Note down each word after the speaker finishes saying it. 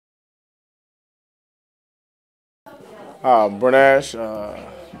Bernash,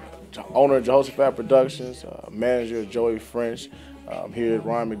 owner of Jehoshaphat Productions, manager Joey French, here at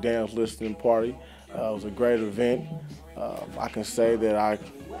Ryan McDaniel's listening party. It was a great event. I can say that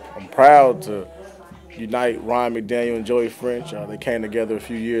I'm proud to unite Ryan McDaniel and Joey French. They came together a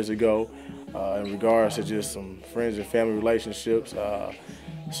few years ago in regards to just some friends and family relationships.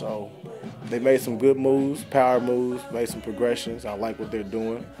 So they made some good moves, power moves, made some progressions. I like what they're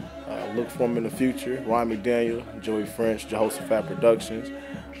doing. Look for them in the future. Ryan McDaniel, Joey French, Jehoshaphat Productions.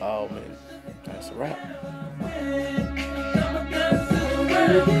 And that's a wrap.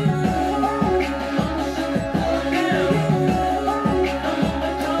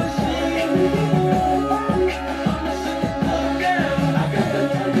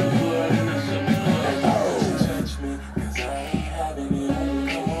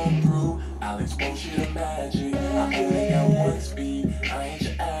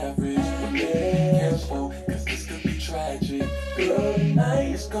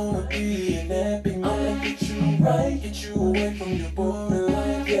 It's gonna be an epic night. Get you right, get you away from your boring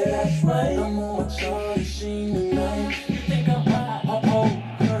life. Yeah, that's right. I'm on my Charlie Sheen tonight. You think I'm I'm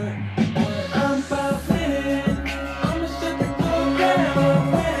about winning. I'ma shut the door down. I'm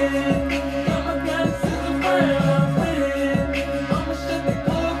winning. I'ma got to I'm winning. I'ma shut the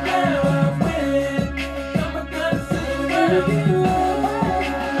door down. I'm winning. I'ma got to I'ma shut the door down.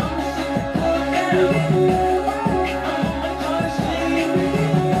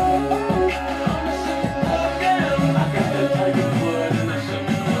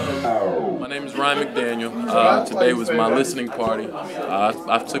 Ryan McDaniel. Today was my listening party.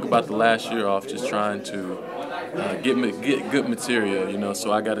 I took about the last year off just trying to get good material, you know,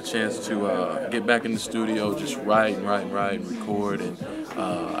 so I got a chance to get back in the studio, just write and record, and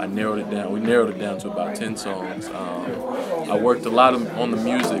I narrowed it down. We narrowed it down to about 10 songs. I worked a lot on the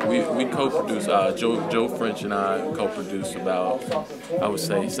music. We co-produced, Joe French and I co-produced about, I would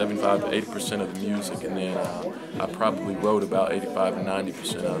say, 75 to 80% of the music, and then I probably wrote about 85 to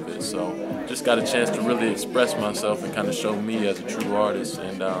 90% of it. So just got a chance to really express myself and kind of show me as a true artist.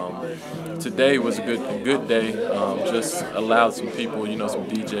 And today was a good day. Just allowed some people, you know, some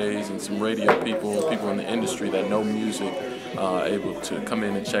DJs and some radio people in the industry that know music, able to come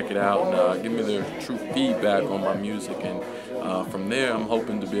in and check it out and give me their true feedback on my music. And from there, I'm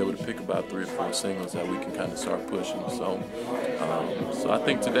hoping to be able to pick about 3 or 4 singles that we can kind of start pushing. So, so I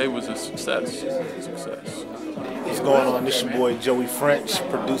think today was a success. What's going on? This your boy Joey French,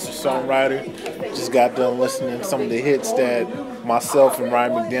 producer, songwriter. Just got done listening to some of the hits that myself and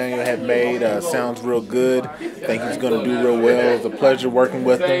Ryan McDaniel had made. Sounds real good. Think he's going to do real well. It's a pleasure working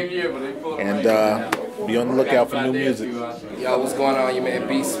with him. And be on the lookout for new music. Yo, what's going on? Your man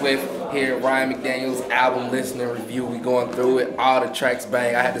B Swift here at Ryan McDaniel's album listening review. We going through it. All the tracks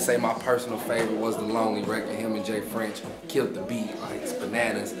bang. I had to say my personal favorite was The Lonely record. Him and Jay French killed the beat. Like, it's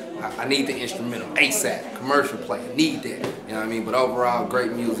bananas. I need the instrumental ASAP. Commercial play. I need that. You know what I mean? But overall,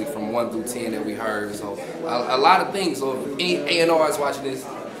 great music from 1 through 10 that we heard. So a lot of things. So if any A&R is watching this,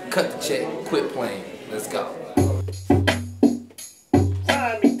 cut the check. Quit playing. Let's go.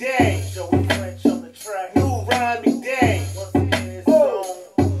 Ryan McDaniel, Joey French on the track. New Ryan McDaniel. Once again, it's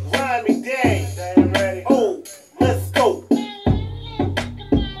on Ryan McDaniel. Damn ready. Oh, let's go.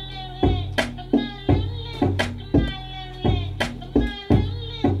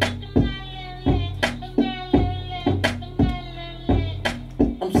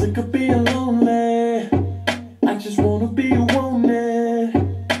 I'm sick of being